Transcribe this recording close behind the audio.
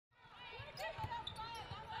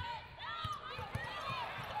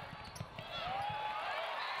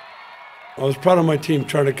I was proud of my team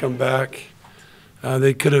trying to come back.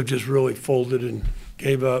 They could have just really folded and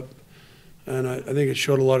gave up, and I think it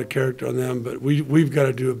showed a lot of character on them. But we've got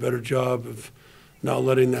to do a better job of not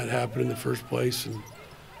letting that happen in the first place.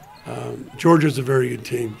 And Georgia's a very good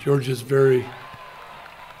team. Georgia's they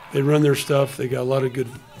run their stuff. They got a lot of good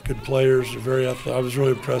players. They're very athletic. I was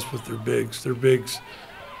really impressed with their bigs. Their bigs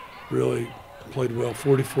really played well.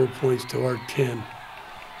 44 points to our 10.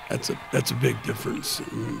 That's a big difference.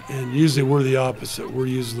 And usually we're the opposite. We're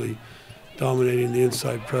usually dominating the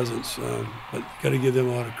inside presence. But got to give them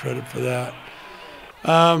a lot of credit for that.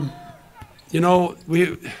 You know,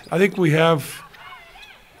 I think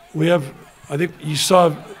you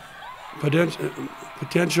saw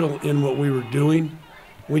potential in what we were doing.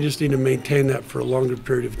 We just need to maintain that for a longer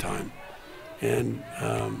period of time. And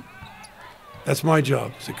that's my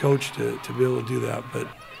job as a coach to be able to do that. But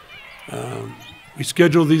we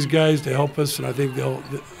schedule these guys to help us, and I think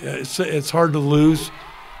it's hard to lose,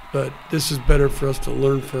 but this is better for us to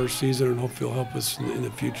learn for our season, and hopefully it'll help us in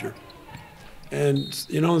the future. And,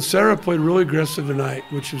 you know, Sarah played really aggressive tonight,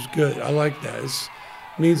 which was good. I like that. It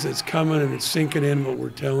means it's coming and it's sinking in what we're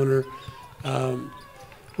telling her.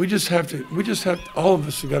 We just have to, all of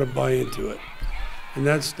us have got to buy into it. And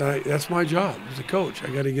that's my job as a coach. I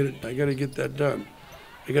got to get that done.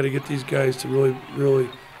 I got to get these guys to really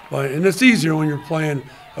buy in. And it's easier when you're playing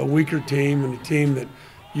a weaker team and a team that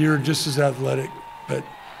you're just as athletic. But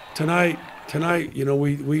tonight, you know,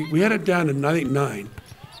 we had it down to I think 9.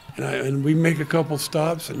 And we make a couple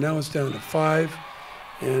stops, and now it's down to 5.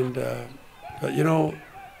 And but you know,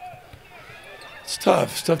 it's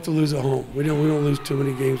tough. It's tough to lose at home. We don't lose too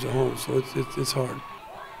many games at home, so it's hard.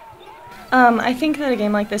 I think that a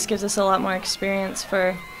game like this gives us a lot more experience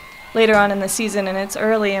for later on in the season, and it's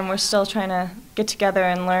early, and we're still trying to get together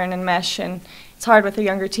and learn and mesh. And it's hard with a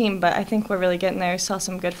younger team, but I think we're really getting there. We saw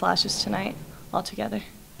some good flashes tonight all together.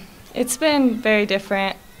 It's been very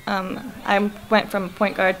different. I went from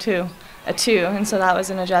point guard to a 2, and so that was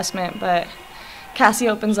an adjustment. But Cassie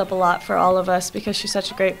opens up a lot for all of us because she's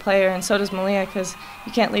such a great player, and so does Malia, because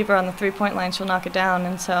you can't leave her on the 3-point line. She'll knock it down.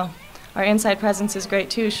 And so our inside presence is great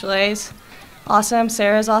too. Shalay's awesome.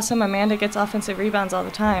 Sarah's awesome. Amanda gets offensive rebounds all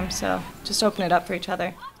the time. So just open it up for each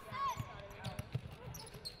other.